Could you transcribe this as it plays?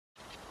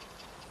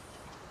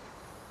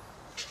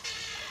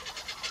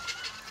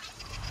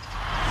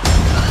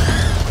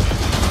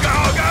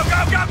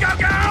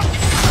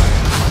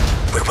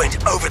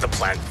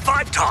man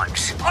 5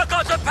 times. I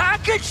got the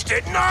package,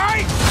 didn't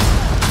I?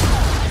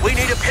 We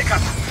need a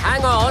pickup.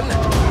 Hang on.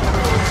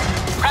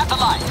 Grab the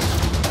line.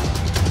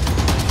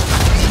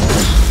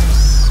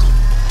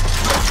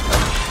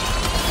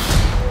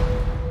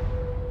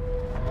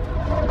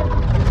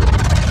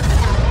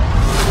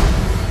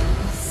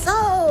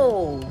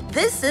 So,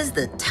 this is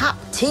the top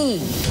team.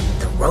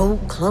 The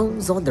rogue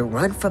clones on the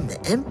run from the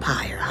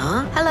Empire,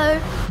 huh? Hello.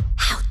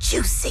 How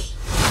juicy.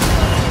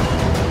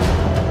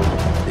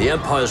 The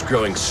Empire's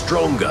growing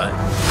stronger.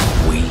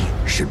 We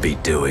should be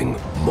doing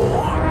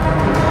more.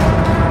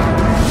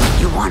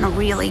 You want to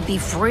really be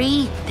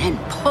free? Then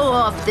pull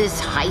off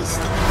this heist,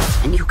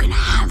 and you can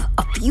have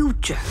a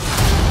future.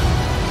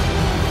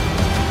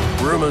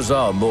 Rumors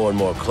are more and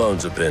more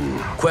clones have been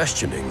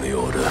questioning the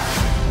Order.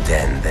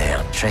 Then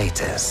they're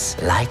traitors,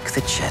 like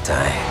the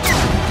Jedi.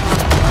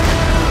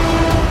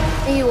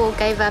 You all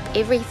gave up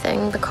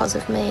everything because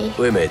of me.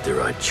 We made the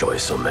right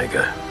choice,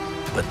 Omega.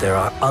 But there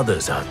are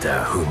others out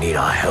there who need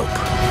our help.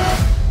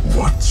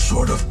 What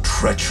sort of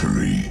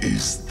treachery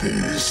is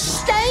this?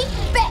 Stay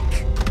back!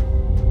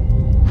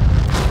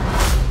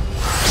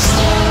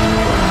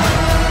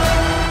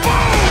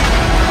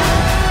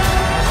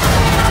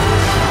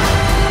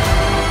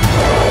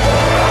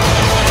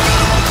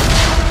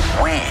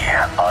 We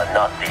are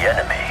not the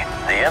enemy.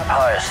 The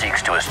Empire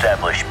seeks to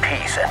establish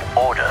peace and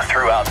order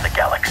throughout the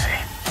galaxy.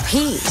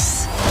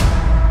 Peace.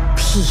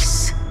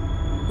 Peace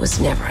was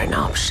never an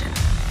option.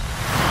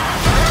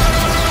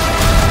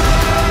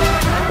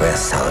 We're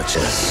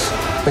soldiers.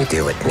 We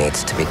do what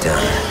needs to be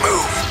done.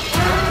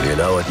 Move! You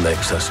know what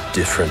makes us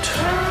different?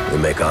 We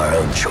make our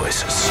own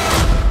choices.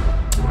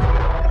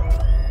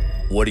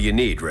 What do you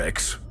need,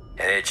 Rex?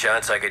 Any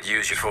chance I could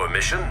use you for a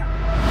mission?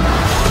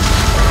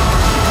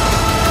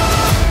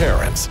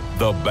 Parents,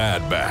 The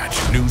Bad Batch.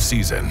 New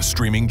season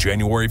streaming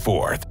January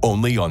 4th,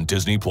 only on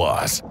Disney+.